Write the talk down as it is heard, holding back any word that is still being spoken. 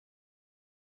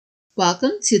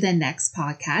Welcome to the next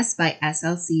podcast by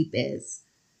SLC Biz,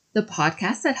 the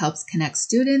podcast that helps connect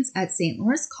students at St.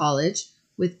 Lawrence College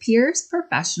with peers,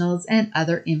 professionals, and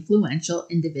other influential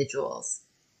individuals.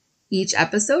 Each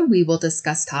episode, we will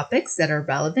discuss topics that are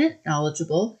relevant,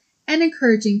 knowledgeable, and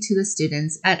encouraging to the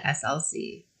students at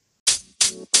SLC.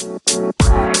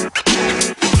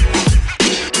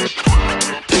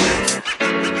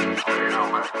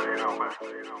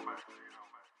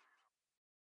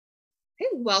 Hey,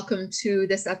 welcome to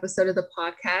this episode of the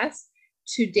podcast.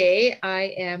 Today,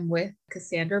 I am with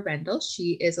Cassandra Rendell.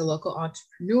 She is a local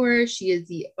entrepreneur. She is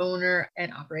the owner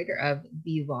and operator of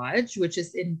The Lodge, which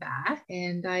is in Bath.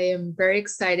 And I am very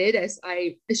excited as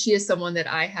she is someone that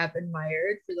I have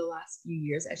admired for the last few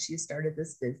years as she started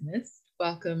this business.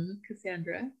 Welcome,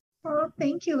 Cassandra. Oh,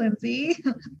 thank you, Lindsay.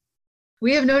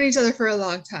 We have known each other for a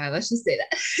long time. Let's just say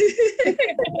that.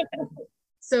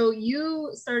 So you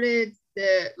started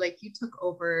you took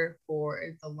over for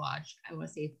The Lodge, I want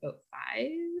to say about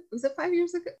 5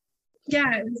 years ago?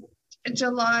 Yeah,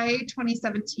 July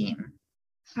 2017.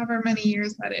 However many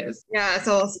years that is. Yeah, it's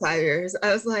almost 5 years.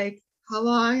 I was like, how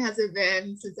long has it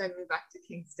been since I moved back to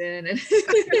Kingston? And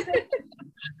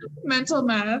mental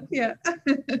math, yeah.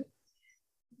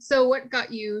 So what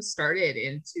got you started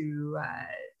into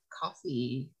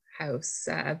coffee house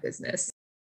business?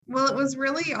 Well, it was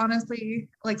really honestly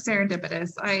like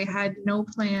serendipitous. I had no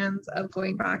plans of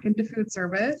going back into food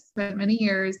service. Spent many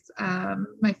years,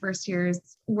 my first years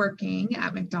working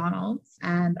at McDonald's,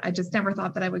 and I just never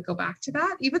thought that I would go back to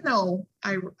that, even though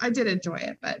I did enjoy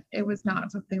it, but it was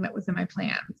not something that was in my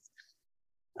plans.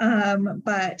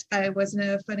 But I was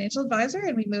a financial advisor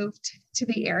and we moved to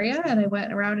the area, and I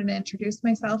went around and introduced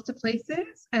myself to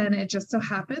places, and it just so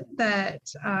happened that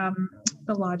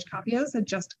the Lodge Coffee House had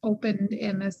just opened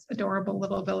in this adorable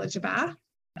little village of Bath,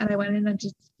 and I went in and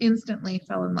just instantly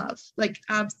fell in love, like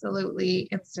absolutely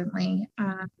instantly.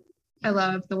 I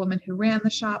loved the woman who ran the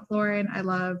shop, Lauren. I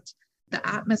loved the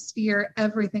atmosphere,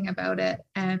 everything about it,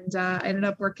 and I ended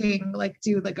up working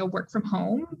do a work from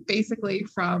home, basically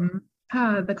from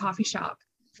the coffee shop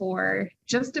for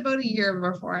just about a year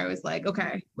before I was like,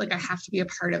 okay, I have to be a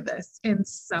part of this in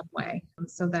some way.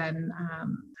 So then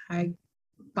I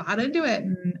bought into it,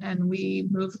 and we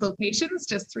moved locations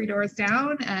just 3 doors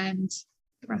down, and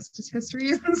the rest is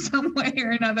history in some way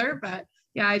or another. But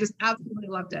yeah, I just absolutely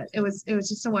loved it. It was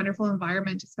just a wonderful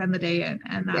environment to spend the day in,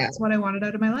 and that's what I wanted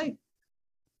out of my life.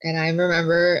 And I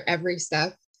remember every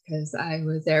step because I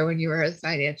was there when you were a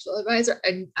financial advisor.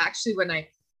 And actually, when I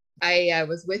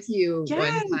was with you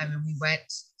one time and we went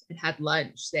and had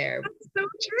lunch there. That's so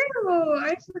true.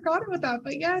 I forgot about that,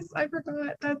 but yes, I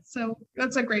forgot.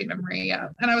 That's a great memory. Yeah.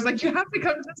 And I was like, you have to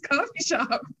come to this coffee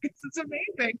shop because it's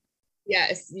amazing.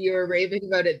 Yes, you were raving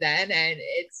about it then, and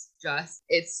it's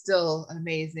still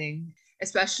amazing.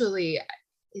 Especially,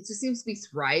 it just seems to be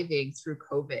thriving through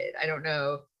COVID. I don't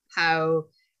know how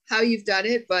you've done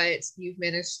it, but you've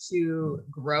managed to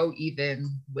grow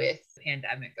even with the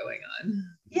pandemic going on.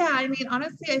 Yeah, I mean,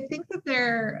 honestly, I think that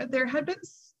there had been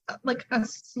a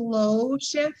slow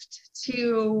shift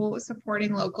to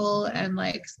supporting local and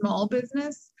small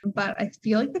business, but I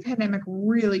feel like the pandemic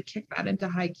really kicked that into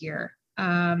high gear.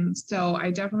 So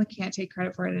I definitely can't take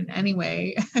credit for it in any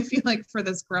way. I feel like for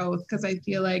this growth, because I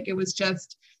feel like it was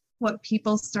just what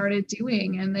people started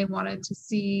doing, and they wanted to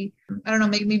see, I don't know,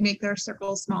 maybe make their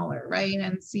circle smaller, right?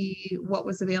 And see what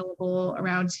was available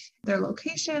around their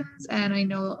locations. And I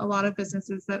know a lot of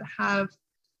businesses that have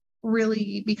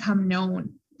really become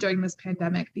known during this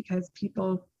pandemic because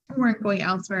people weren't going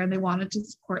elsewhere and they wanted to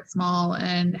support small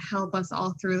and help us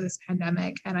all through this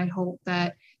pandemic. And I hope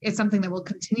that it's something that will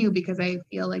continue, because I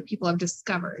feel like people have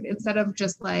discovered, instead of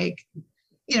just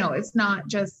it's not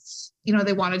just,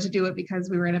 they wanted to do it because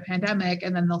we were in a pandemic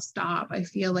and then they'll stop. I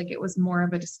feel like it was more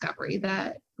of a discovery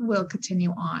that will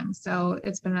continue on. So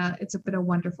it's been a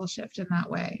wonderful shift in that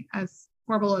way, as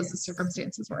horrible as the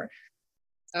circumstances were.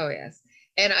 Oh, yes.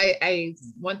 And I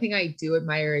one thing I do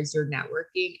admire is your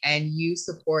networking, and you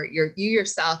support you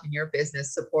yourself and your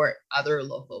business support other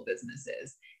local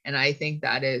businesses. And I think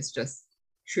that is just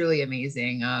truly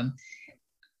amazing. And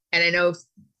I know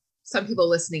some people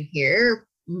listening here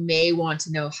may want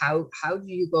to know how do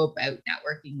you go about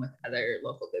networking with other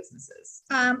local businesses?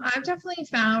 I've definitely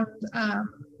found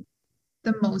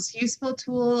the most useful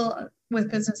tool with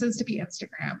businesses to be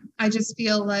Instagram. I just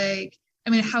feel like,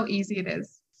 how easy it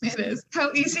is. It is.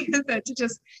 How easy is it to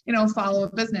just, follow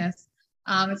a business?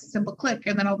 It's a simple click,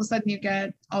 and then all of a sudden you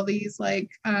get all these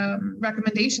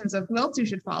recommendations of who else you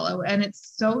should follow, and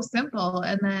it's so simple.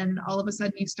 And then all of a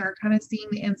sudden you start kind of seeing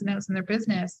the ins and outs in their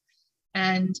business.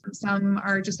 And some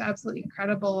are just absolutely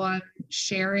incredible on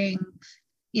sharing,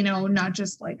 not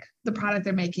just like the product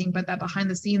they're making, but that behind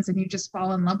the scenes, and you just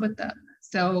fall in love with them.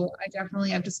 So I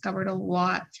definitely have discovered a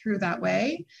lot through that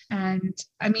way. And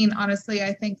I mean, honestly,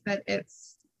 I think that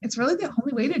it's really the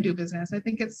only way to do business. I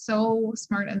think it's so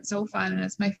smart and so fun. And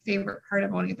it's my favorite part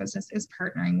of owning a business is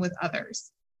partnering with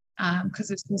others. Because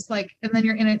it's just like, and then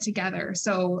you're in it together.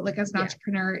 So like as an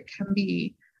entrepreneur, it can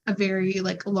be a very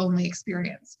like lonely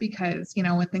experience because,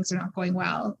 when things are not going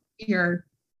well, you're,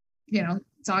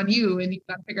 it's on you and you've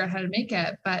got to figure out how to make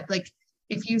it. But like,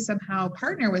 if you somehow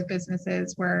partner with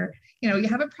businesses where, you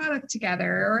have a product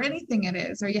together or anything it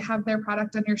is, or you have their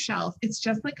product on your shelf, it's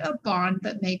just like a bond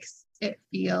that makes it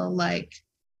feel like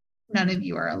none of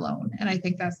you are alone. And I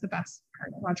think that's the best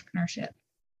part of entrepreneurship.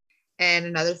 And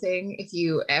another thing, if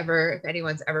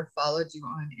anyone's ever followed you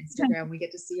on Instagram, we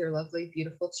get to see your lovely,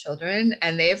 beautiful children,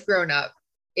 and they've grown up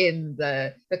in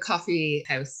the coffee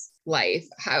house life.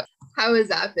 How has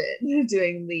that been,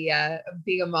 doing the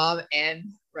being a mom and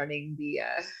running the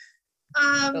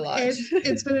lodge?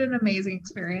 It's been an amazing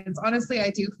experience. Honestly, I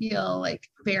do feel like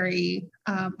very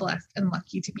blessed and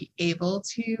lucky to be able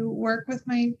to work with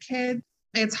my kids.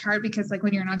 It's hard because like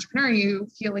when you're an entrepreneur, you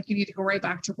feel like you need to go right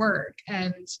back to work.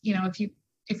 And,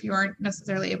 if you aren't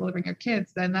necessarily able to bring your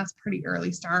kids, then that's pretty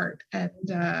early start. And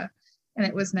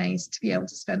it was nice to be able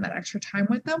to spend that extra time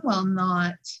with them while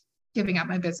not giving up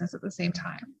my business at the same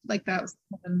time. Like that was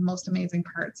one of the most amazing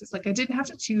parts. It's like, I didn't have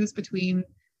to choose between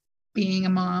being a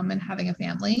mom and having a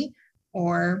family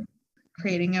or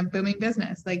creating a booming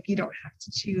business. Like you don't have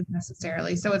to choose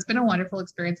necessarily. So it's been a wonderful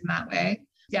experience in that way.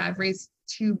 Yeah, I've raised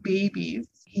 2 babies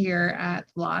here at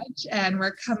Lodge, and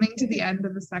we're coming to the end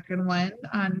of the second one.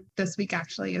 On this week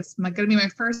actually is going to be my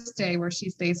first day where she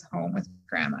stays home with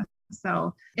grandma.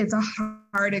 So it's a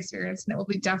hard experience and it will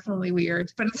be definitely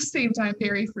weird, but at the same time,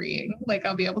 very freeing. Like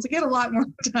I'll be able to get a lot more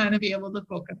done and be able to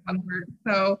focus on work.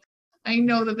 So I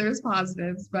know that there's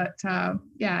positives, but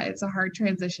it's a hard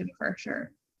transition for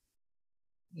sure.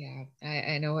 Yeah,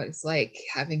 I know what it's like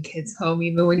having kids home,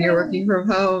 even when you're working from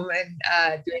home and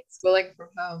doing schooling from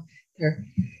home.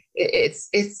 It's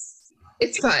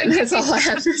fun. That's all I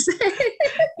have to say.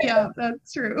 Yeah,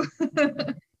 that's true.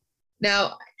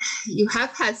 Now, you have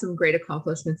had some great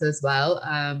accomplishments as well.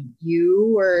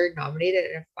 You were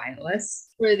nominated and a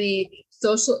finalist for the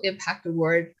Social Impact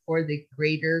Award for the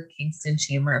Greater Kingston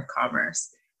Chamber of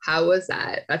Commerce. How was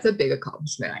that? That's a big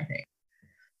accomplishment, I think.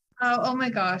 Oh my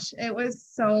gosh. It was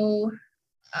so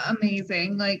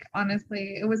amazing. Like,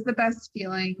 honestly, it was the best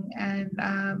feeling. And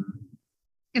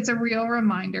it's a real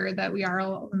reminder that we are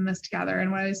all in this together.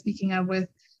 And what I was speaking of with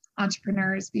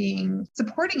entrepreneurs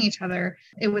supporting each other,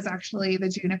 it was actually the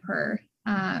Juniper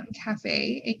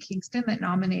Cafe in Kingston that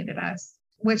nominated us,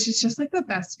 which is just like the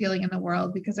best feeling in the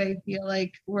world, because I feel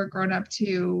like we're grown up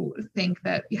to think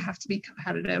that you have to be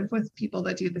competitive with people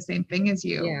that do the same thing as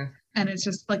you. Yeah. And it's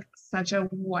just like such a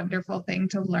wonderful thing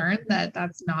to learn that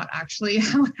that's not actually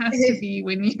how it has to be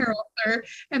when you're older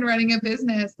and running a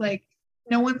business. Like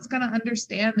no one's going to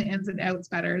understand the ins and outs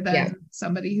better than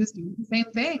somebody who's doing the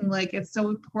same thing. Like it's so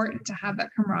important to have that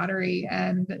camaraderie,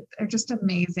 and they're just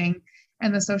amazing.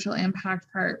 And the social impact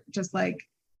part just like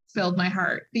filled my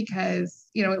heart, because,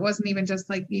 it wasn't even just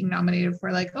like being nominated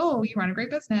for like, oh, you run a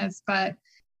great business, but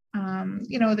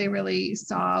they really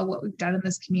saw what we've done in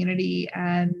this community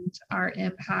and our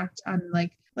impact on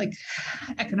like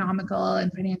economical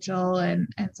and financial and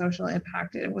social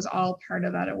impact. It was all part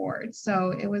of that award.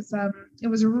 So it was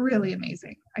really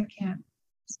amazing. I can't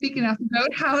speak enough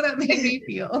about how that made me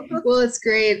feel. Well, it's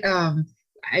great.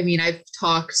 I've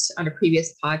talked on a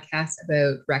previous podcast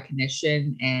about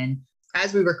recognition, and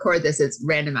as we record this, it's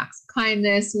Random Acts of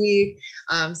Kindness week.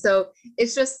 So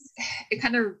it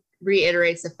kind of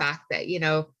reiterates the fact that,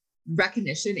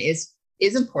 recognition is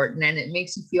important, and it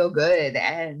makes you feel good.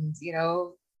 And,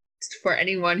 for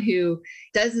anyone who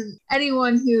is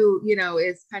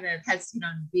kind of hesitant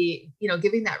on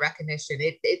giving that recognition,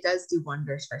 it does do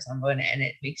wonders for someone, and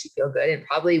it makes you feel good. It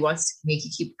probably wants to make you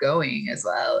keep going as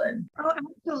well. And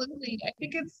absolutely. I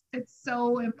think it's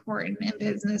so important in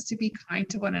business to be kind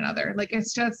to one another. Like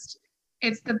it's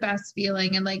the best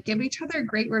feeling, and like give each other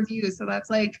great reviews. So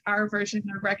that's like our version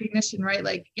of recognition, right?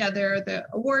 Like, there are the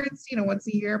awards, once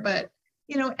a year, but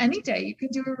any day you can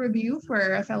do a review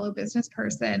for a fellow business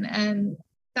person, and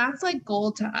that's like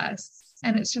gold to us.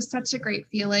 And it's just such a great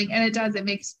feeling. And it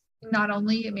makes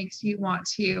you want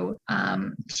to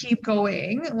keep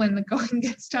going when the going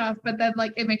gets tough, but then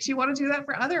like it makes you want to do that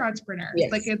for other entrepreneurs.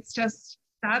 Yes. Like that's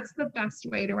the best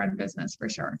way to run business for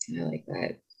sure. I like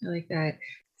that.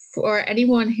 For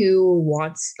anyone who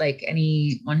wants, like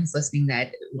anyone who's listening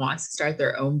that wants to start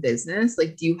their own business,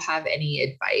 like, do you have any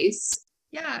advice?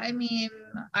 Yeah, I mean,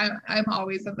 I'm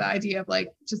always of the idea of like,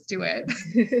 just do it.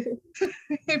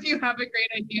 If you have a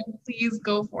great idea, please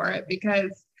go for it,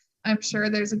 because I'm sure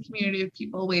there's a community of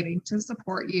people waiting to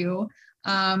support you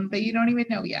that you don't even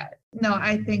know yet. No,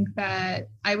 I think that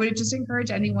I would just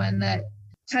encourage anyone that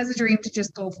has a dream to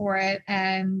just go for it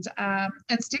and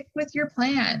stick with your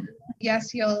plan.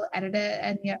 Yes, you'll edit it,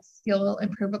 and yes, you'll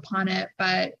improve upon it.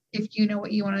 But if you know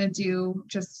what you want to do,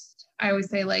 just I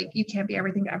always say, like, you can't be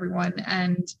everything to everyone,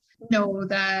 and know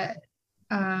that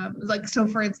like, so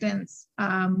for instance,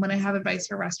 when I have advice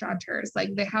for restaurateurs,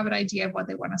 like, they have an idea of what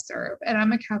they want to serve, and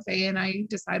I'm a cafe and I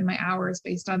decide my hours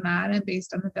based on that and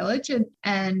based on the village,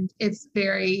 and it's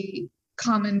very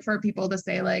common for people to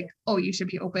say, like, oh, you should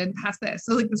be open past this.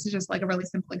 So like, this is just like a really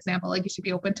simple example, like, you should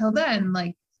be open till then,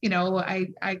 like,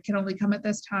 I can only come at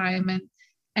this time,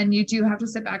 and you do have to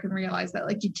sit back and realize that,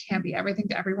 like, you can't be everything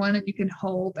to everyone, and you can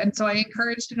hope. And so I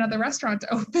encouraged another restaurant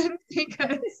to open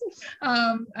because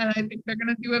and I think they're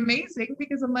going to do amazing,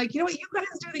 because I'm like, you know what, you guys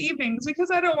do the evenings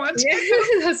because I don't want to.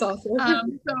 Yeah, that's awesome.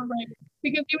 So like,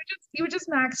 because you would just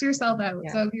max yourself out.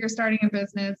 Yeah. So if you're starting a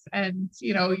business and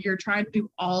you're trying to do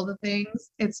all the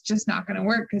things, it's just not going to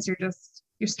work, because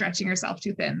you're stretching yourself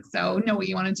too thin. So know what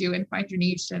you want to do and find your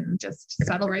niche and just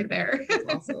settle right there.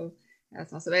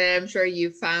 That's awesome. And I'm sure you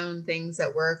found things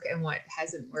that work and what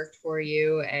hasn't worked for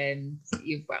you, and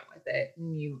you've went with it.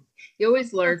 And you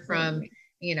always learn from,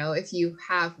 if you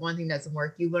have one thing that doesn't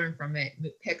work, you learn from it,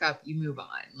 pick up, you move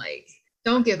on. Like,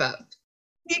 don't give up.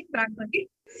 Exactly.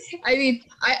 I mean,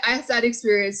 I have that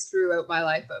experience throughout my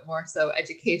life, but more so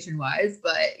education wise.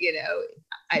 But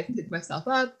I picked myself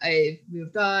up, I've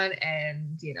moved on,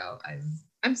 and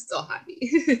I'm still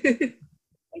happy.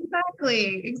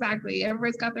 Exactly.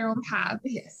 Everybody's got their own path.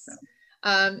 Yes.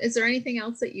 Is there anything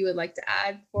else that you would like to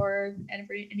add for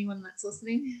anyone that's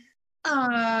listening?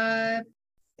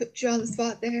 Put you on the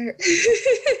spot there.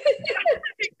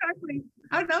 Exactly.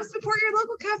 I don't know, support your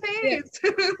local cafes.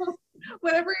 Yeah.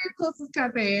 Whatever your closest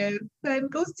cafe is, then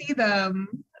go see them.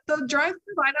 The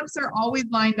drive-through lineups are always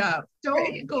lined up.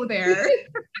 Don't go there.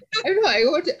 I don't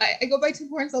know. I go by Tim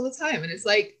Hortons all the time, and it's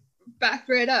like backed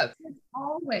right up.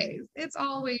 It's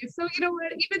always. So you know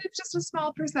what? Even if just a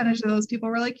small percentage of those people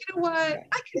were like, you know what,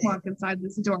 I can walk inside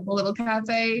this adorable little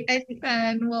cafe, and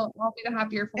then I'll be the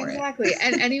happier for it. Exactly.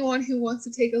 And anyone who wants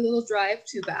to take a little drive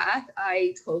to Bath,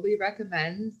 I totally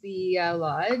recommend the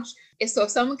Lodge. So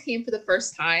if someone came for the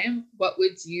first time, what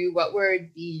would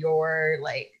be your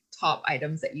like top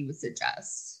items that you would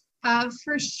suggest?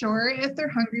 For sure, if they're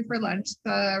hungry for lunch,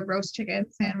 the roast chicken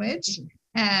sandwich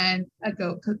and a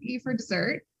goat cookie for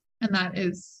dessert. And that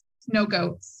is no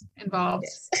goats involved.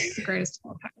 Yes. It's the greatest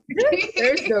of all time.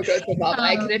 There's no goats involved.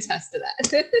 I can attest to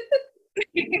that.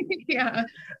 Yeah,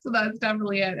 so that's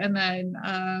definitely it. And then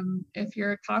if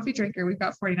you're a coffee drinker, we've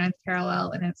got 49th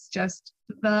Parallel, and it's just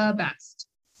the best.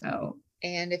 So,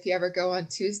 and if you ever go on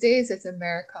Tuesdays, it's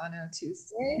Americano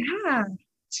Tuesday. Yeah,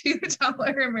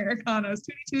 $2 Americanos,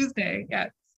 Tuesday.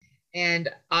 Yes. And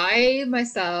I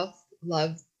myself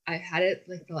love. I had it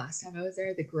like the last time I was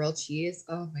there, the grilled cheese.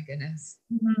 Oh my goodness.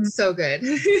 Mm-hmm. So good.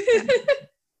 So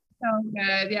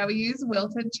good. Yeah, we use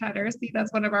Wilton cheddar. See,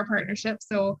 that's one of our partnerships.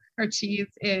 So our cheese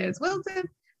is Wilton,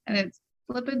 and it's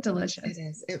flippin' delicious. It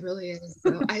is. It really is.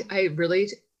 So I really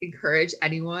encourage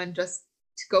anyone just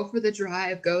to go for the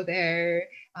drive, go there.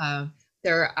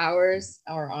 Their hours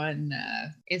are on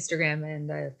Instagram and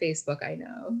Facebook, I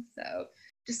know. So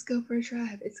just go for a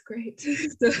drive. It's great.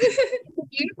 It's a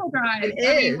beautiful drive.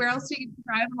 I mean, where else do you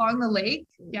drive along the lake?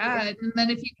 Yeah. And then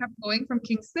if you kept going from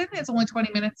Kingston, it's only 20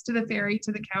 minutes to the ferry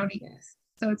to the county. Yes.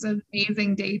 So it's an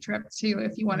amazing day trip too,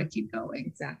 if you want to keep going.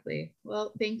 Exactly.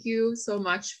 Well, thank you so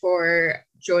much for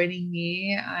joining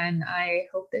me. And I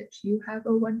hope that you have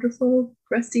a wonderful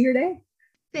rest of your day.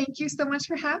 Thank you so much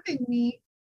for having me.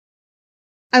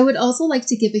 I would also like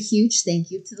to give a huge thank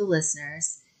you to the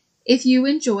listeners. If you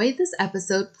enjoyed this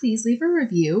episode, please leave a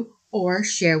review or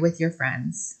share with your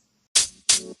friends.